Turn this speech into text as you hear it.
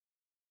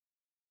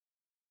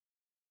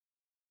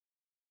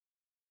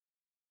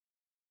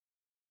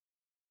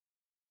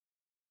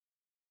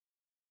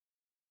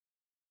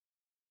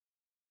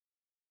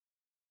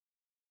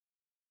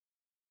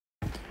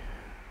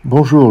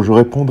Bonjour, je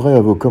répondrai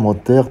à vos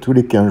commentaires tous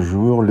les 15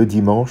 jours, le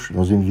dimanche,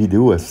 dans une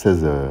vidéo à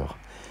 16 heures.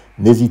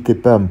 N'hésitez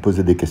pas à me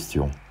poser des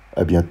questions.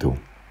 À bientôt.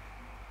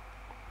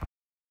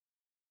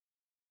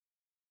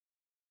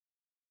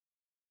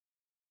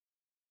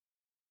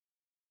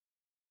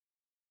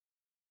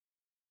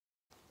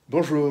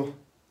 Bonjour.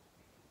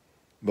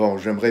 Bon,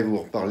 j'aimerais vous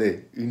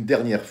reparler une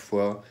dernière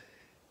fois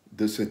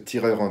de ce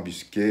tireur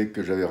embusqué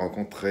que j'avais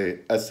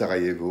rencontré à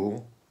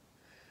Sarajevo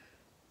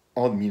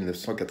en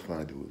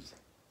 1992.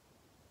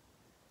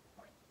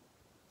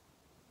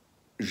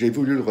 J'ai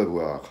voulu le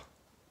revoir.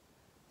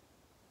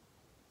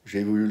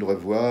 J'ai voulu le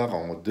revoir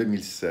en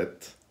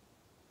 2007.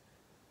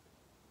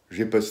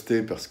 J'ai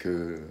posté parce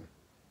que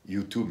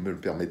YouTube me le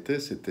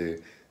permettait,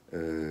 c'était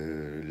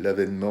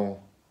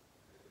l'avènement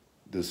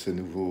de ce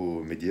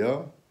nouveau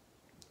média.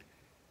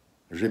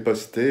 J'ai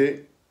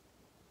posté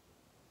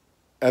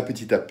un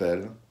petit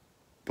appel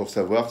pour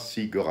savoir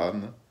si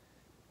Goran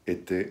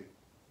était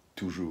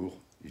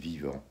toujours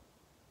vivant.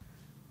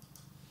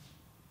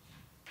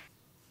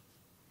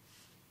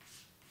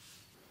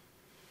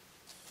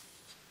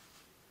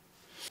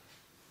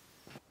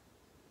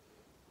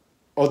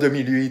 En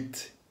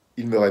 2008,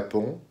 il me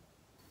répond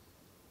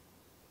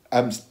 «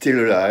 I'm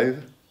still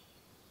alive ».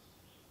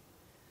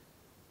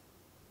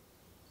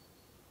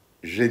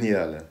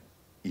 Génial,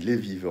 il est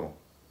vivant.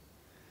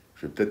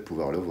 Je vais peut-être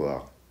pouvoir le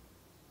voir.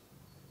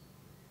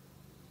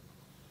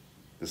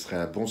 Ce serait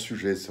un bon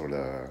sujet sur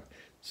la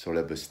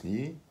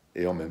Bosnie,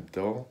 et en même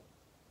temps,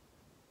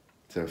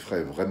 ça me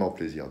ferait vraiment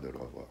plaisir de le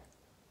revoir.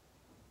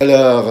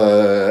 Alors,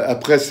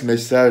 après ce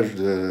message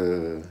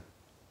de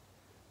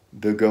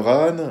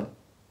Goran,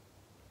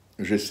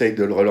 j'essaye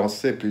de le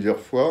relancer plusieurs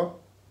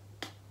fois.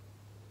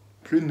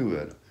 Plus de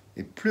nouvelles.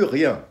 Et plus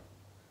rien.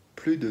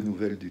 Plus de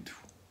nouvelles du tout.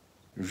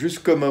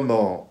 Jusqu'au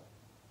moment,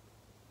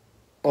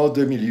 en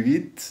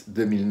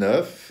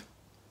 2008-2009,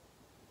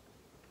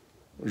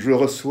 je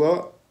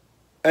reçois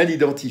un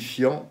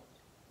identifiant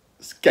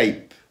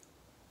Skype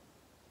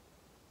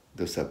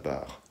de sa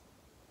part.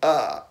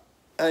 Ah,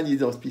 un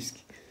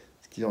identifiant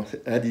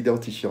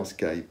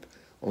Skype.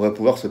 On va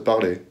pouvoir se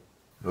parler.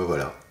 Ben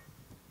voilà.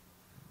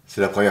 C'est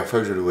la première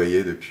fois que je le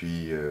voyais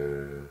depuis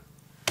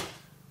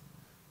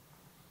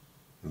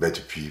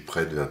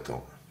près de 20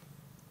 ans.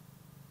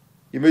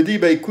 Il me dit,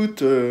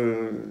 écoute,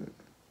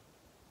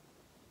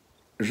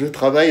 je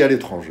travaille à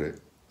l'étranger.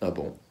 Ah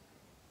bon?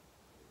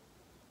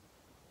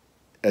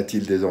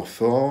 A-t-il des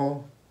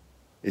enfants?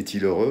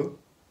 Est-il heureux?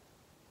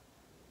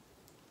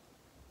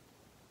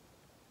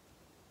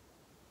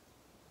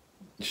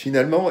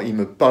 Finalement, il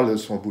me parle de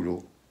son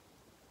boulot.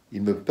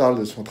 Il me parle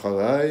de son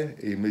travail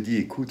et il me dit,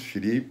 écoute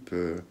Philippe,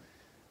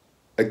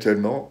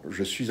 actuellement,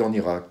 je suis en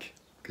Irak.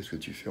 Qu'est-ce que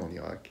tu fais en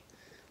Irak?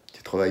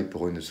 Tu travailles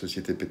pour une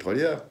société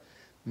pétrolière?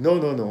 Non,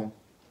 non, non.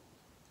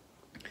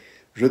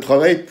 Je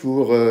travaille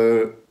pour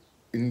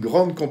une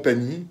grande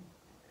compagnie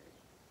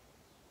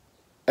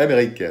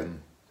américaine,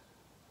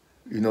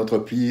 une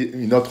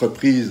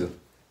entreprise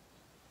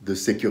de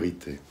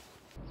sécurité.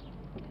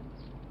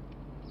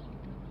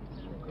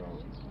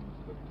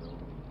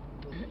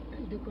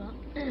 De quoi?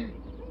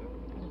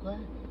 Pourquoi?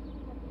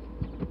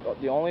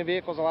 The only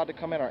vehicles allowed to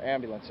come in are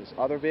ambulances.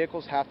 Other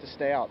vehicles have to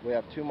stay out. We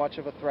have too much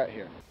of a threat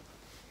here.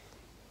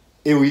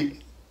 Et oui,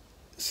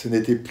 ce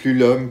n'était plus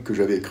l'homme que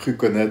j'avais cru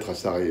connaître à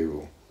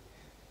Sarajevo.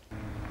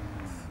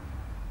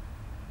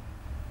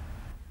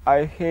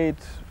 I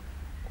hate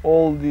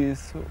all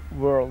this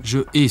world. Je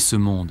hais ce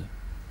monde.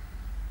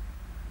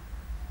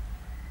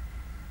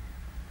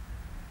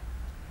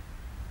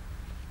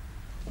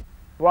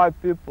 Why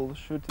people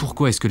shoot?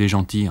 Pourquoi est-ce que les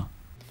gens tirent?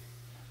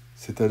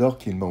 C'est alors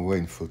qu'il m'envoie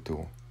une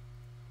photo.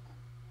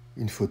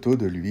 Une photo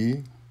de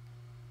lui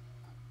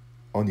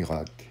en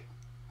Irak,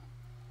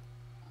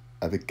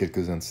 avec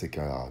quelques-uns de ses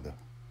camarades.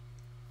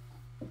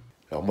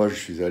 Alors moi, je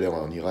suis allé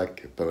en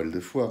Irak pas mal de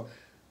fois.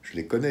 Je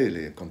les connais,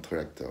 les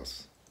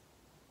contractors.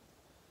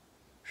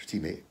 Je dis,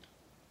 mais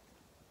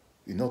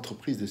une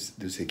entreprise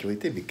de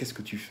sécurité, mais qu'est-ce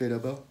que tu fais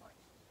là-bas?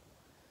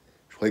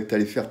 Je croyais que tu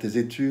allais faire tes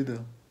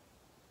études.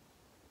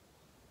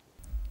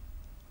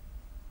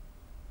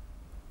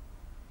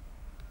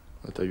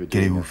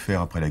 Qu'allez-vous faire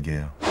après la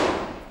guerre?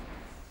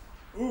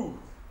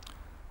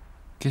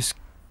 Qu'est-ce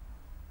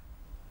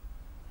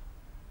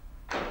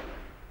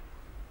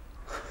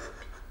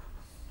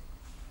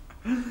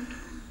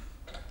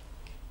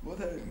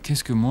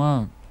Qu'est-ce que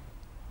moi...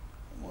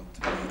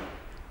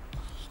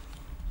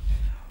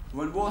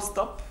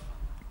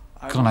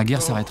 Quand la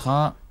guerre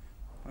s'arrêtera,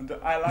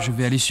 je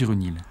vais aller sur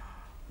une île.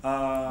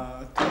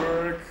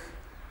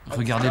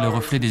 Regarder le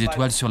reflet des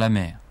étoiles sur la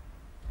mer.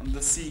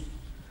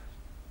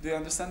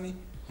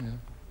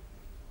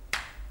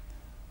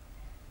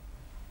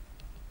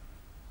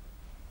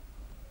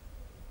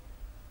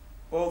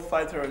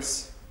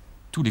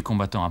 Tous les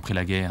combattants après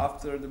la guerre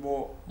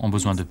ont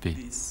besoin de paix.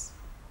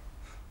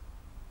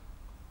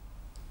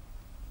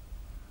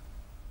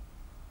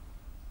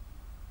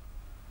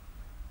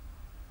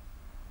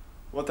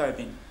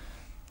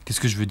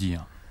 Qu'est-ce que je veux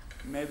dire?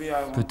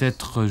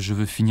 Peut-être je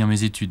veux finir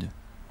mes études.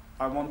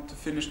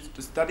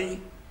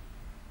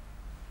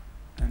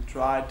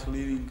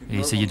 et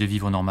essayer de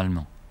vivre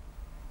normalement.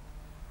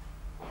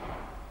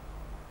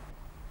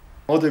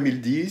 En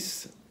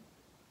 2010,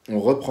 on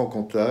reprend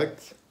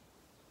contact.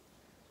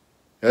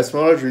 Et à ce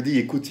moment-là, je lui dis,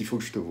 écoute, il faut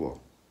que je te voie.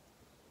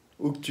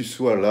 Où que tu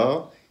sois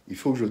là, il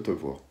faut que je te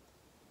voie.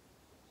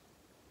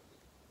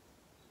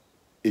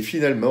 Et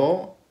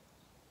finalement,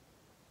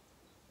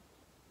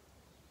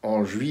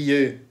 en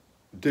juillet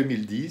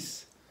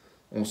 2010,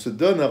 on se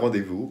donne un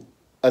rendez-vous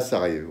à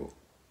Sarajevo.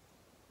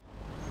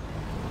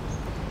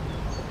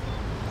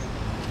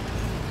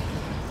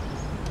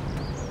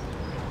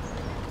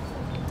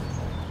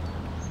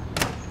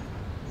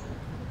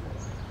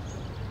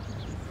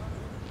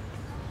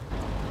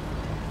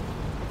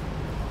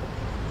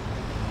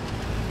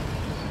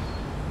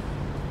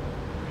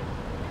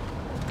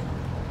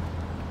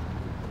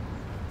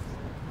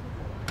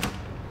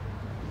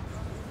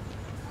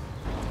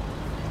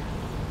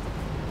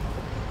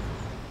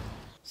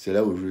 C'est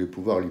là où je vais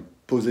pouvoir lui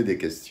poser des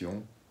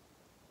questions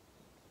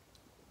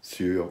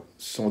sur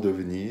son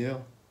devenir,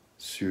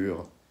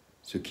 sur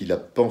ce qu'il a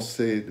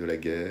pensé de la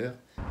guerre.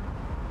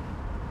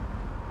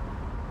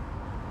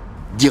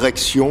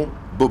 Direction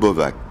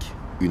Bobovac,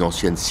 une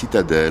ancienne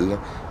citadelle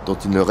dont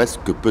il ne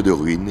reste que peu de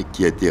ruines et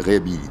qui a été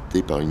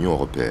réhabilitée par l'Union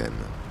européenne.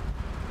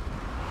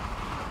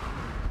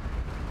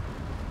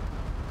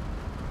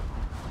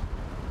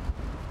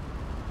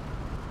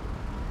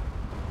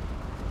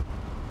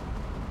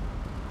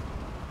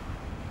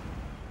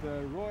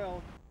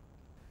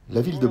 La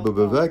ville de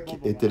Bobovac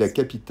était la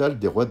capitale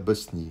des rois de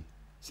Bosnie.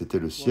 C'était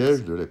le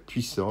siège de la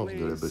puissance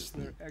de la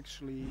Bosnie,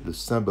 le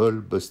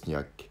symbole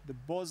bosniaque.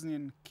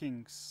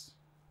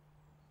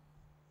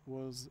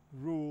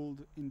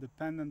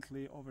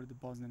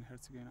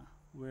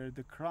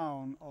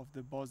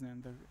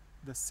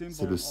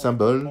 C'est le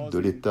symbole de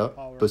l'État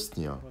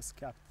bosnien,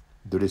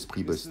 de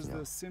l'esprit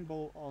bosnien.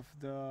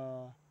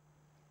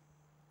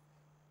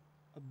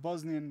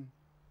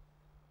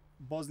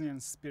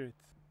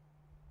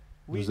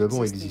 Nous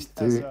avons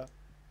existé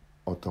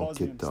en tant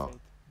qu'État.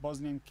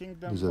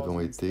 Nous avons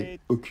été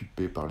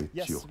occupés par les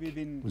Turcs.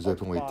 Nous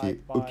avons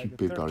été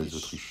occupés par les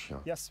Autrichiens.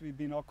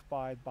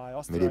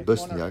 Mais les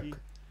Bosniaques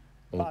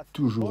ont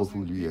toujours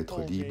voulu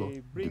être libres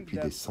depuis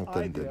des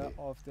centaines d'années.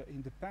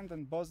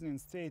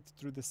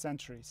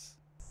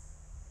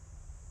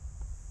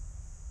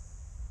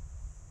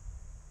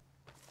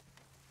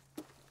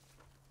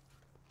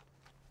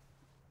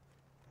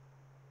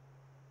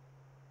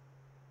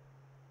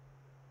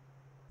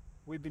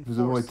 Nous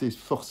avons été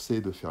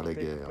forcés de faire la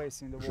guerre.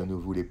 Je ne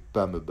voulais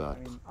pas me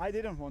battre.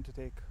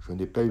 Je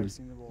n'ai pas eu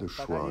de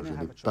choix. Je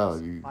n'ai pas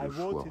eu de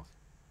choix.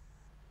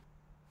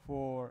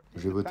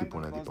 J'ai voté pour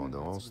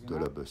l'indépendance de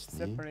la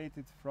Bosnie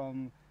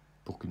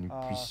pour que nous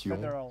puissions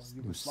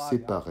nous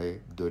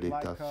séparer de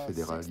l'État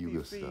fédéral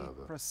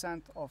yougoslave.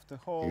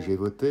 Et j'ai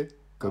voté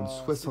comme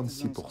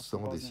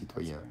 66% des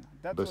citoyens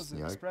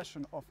bosniaques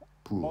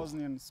pour.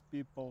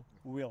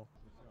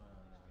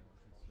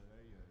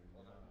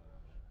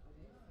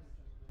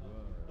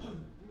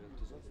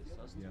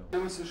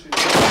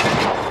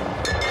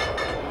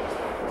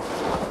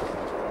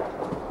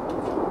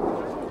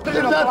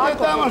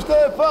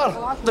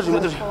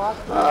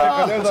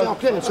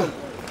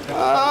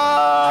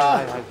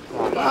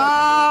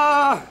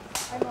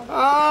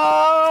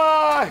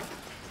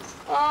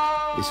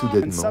 Et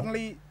soudainement,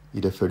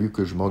 il a fallu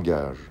que je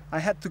m'engage.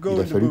 Il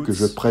a fallu que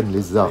je prenne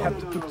les armes.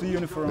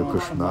 Le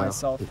cauchemar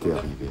était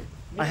arrivé.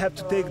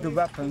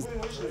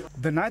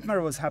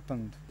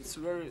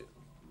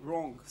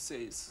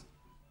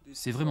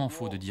 C'est vraiment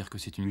faux de dire que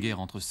c'est une guerre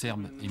entre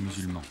Serbes et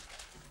musulmans.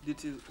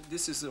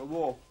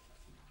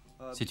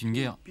 C'est une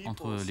guerre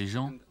entre les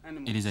gens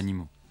et les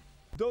animaux.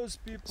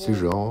 Ces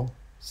gens,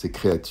 ces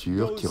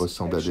créatures qui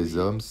ressemblent à des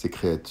hommes, ces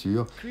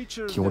créatures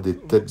qui ont des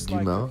têtes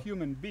d'humains,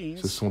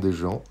 ce sont des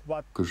gens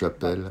que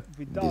j'appelle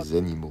des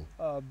animaux.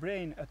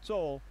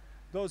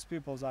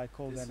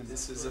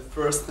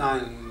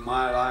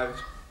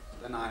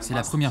 C'est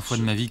la première fois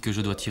de ma vie que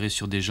je dois tirer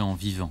sur des gens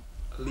vivants.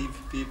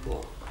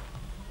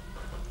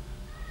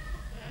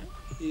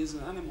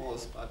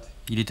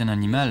 Il est un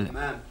animal,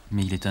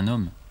 mais il est un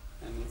homme.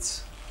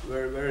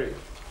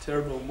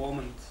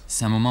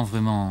 C'est un moment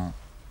vraiment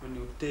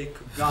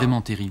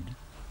terrible.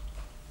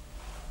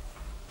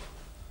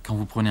 Quand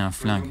vous prenez un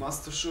flingue,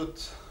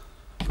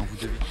 quand vous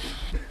devez...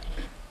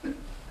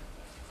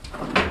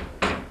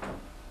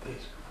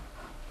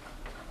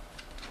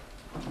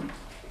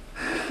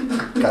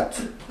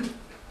 Quatre.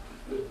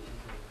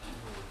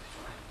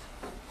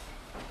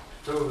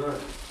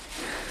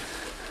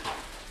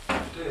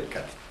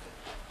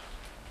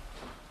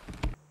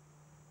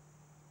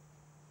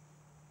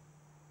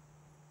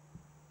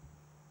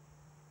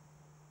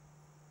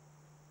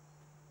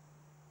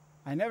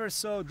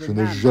 Je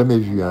n'ai jamais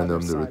vu un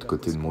homme de l'autre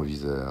côté de mon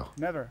viseur,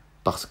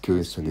 parce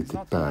que ce n'était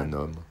pas un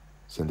homme,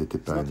 ce n'était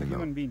pas un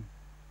humain.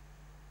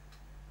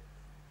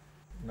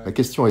 La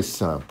question est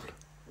simple.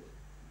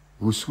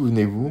 Vous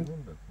souvenez-vous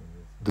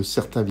de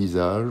certains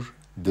visages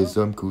des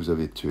hommes que vous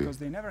avez tués?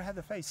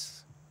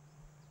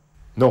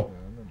 Non.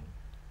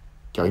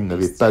 car ils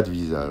n'avaient pas de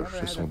visage,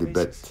 ce sont des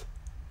bêtes.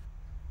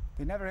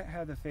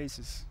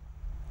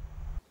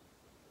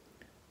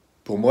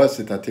 Pour moi,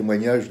 c'est un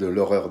témoignage de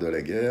l'horreur de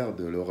la guerre,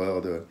 de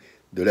l'horreur de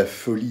la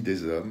folie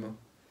des hommes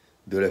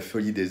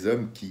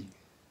qui,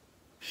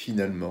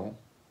 finalement,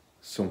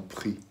 sont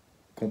pris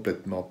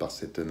complètement par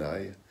ces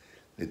tenailles,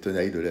 les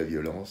tenailles de la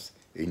violence,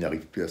 et ils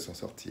n'arrivent plus à s'en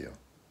sortir.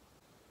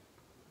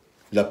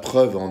 La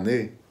preuve en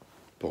est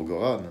pour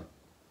Goran,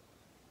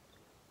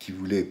 qui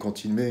voulait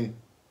continuer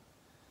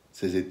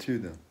ses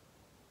études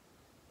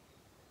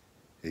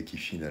et qui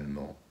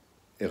finalement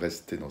est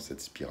resté dans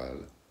cette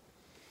spirale.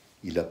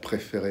 Il a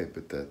préféré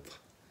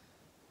peut-être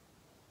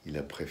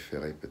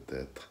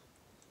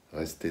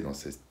rester dans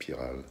cette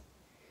spirale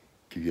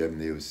qui lui a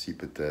amené aussi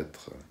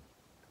peut-être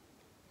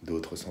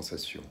d'autres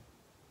sensations.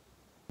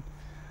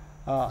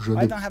 Je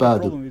n'ai pas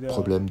de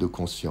problème de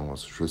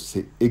conscience. Je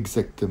sais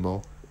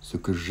exactement ce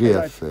que j'ai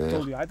à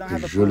faire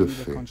et je le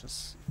fais.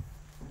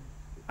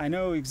 I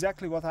know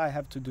exactly what I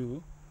have to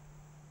do,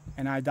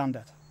 and I done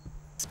that.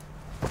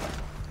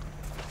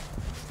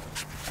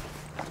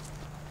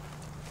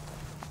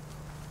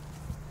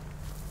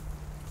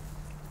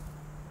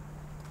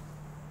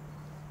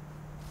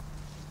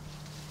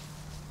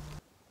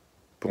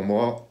 Pour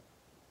moi,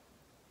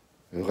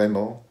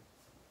 vraiment,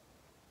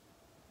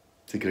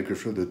 c'est quelque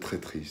chose de très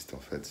triste, en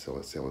fait,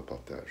 ces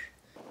reportages.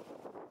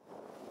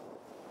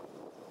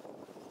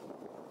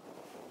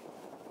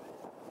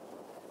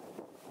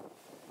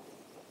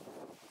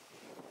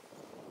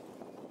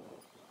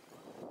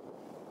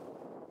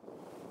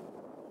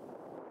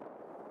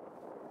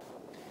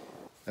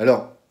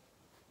 Alors,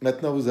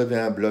 maintenant vous avez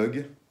un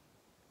blog.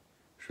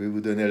 Je vais vous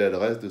donner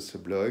l'adresse de ce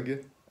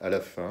blog à la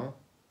fin.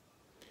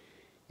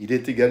 Il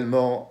est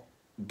également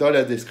dans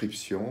la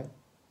description.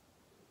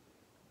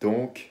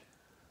 Donc,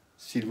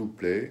 s'il vous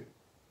plaît,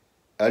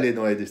 allez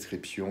dans la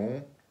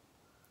description,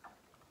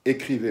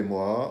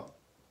 écrivez-moi,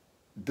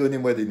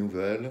 donnez-moi des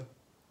nouvelles.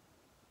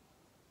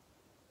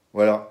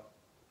 Voilà,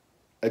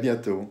 à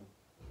bientôt.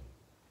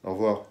 Au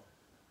revoir.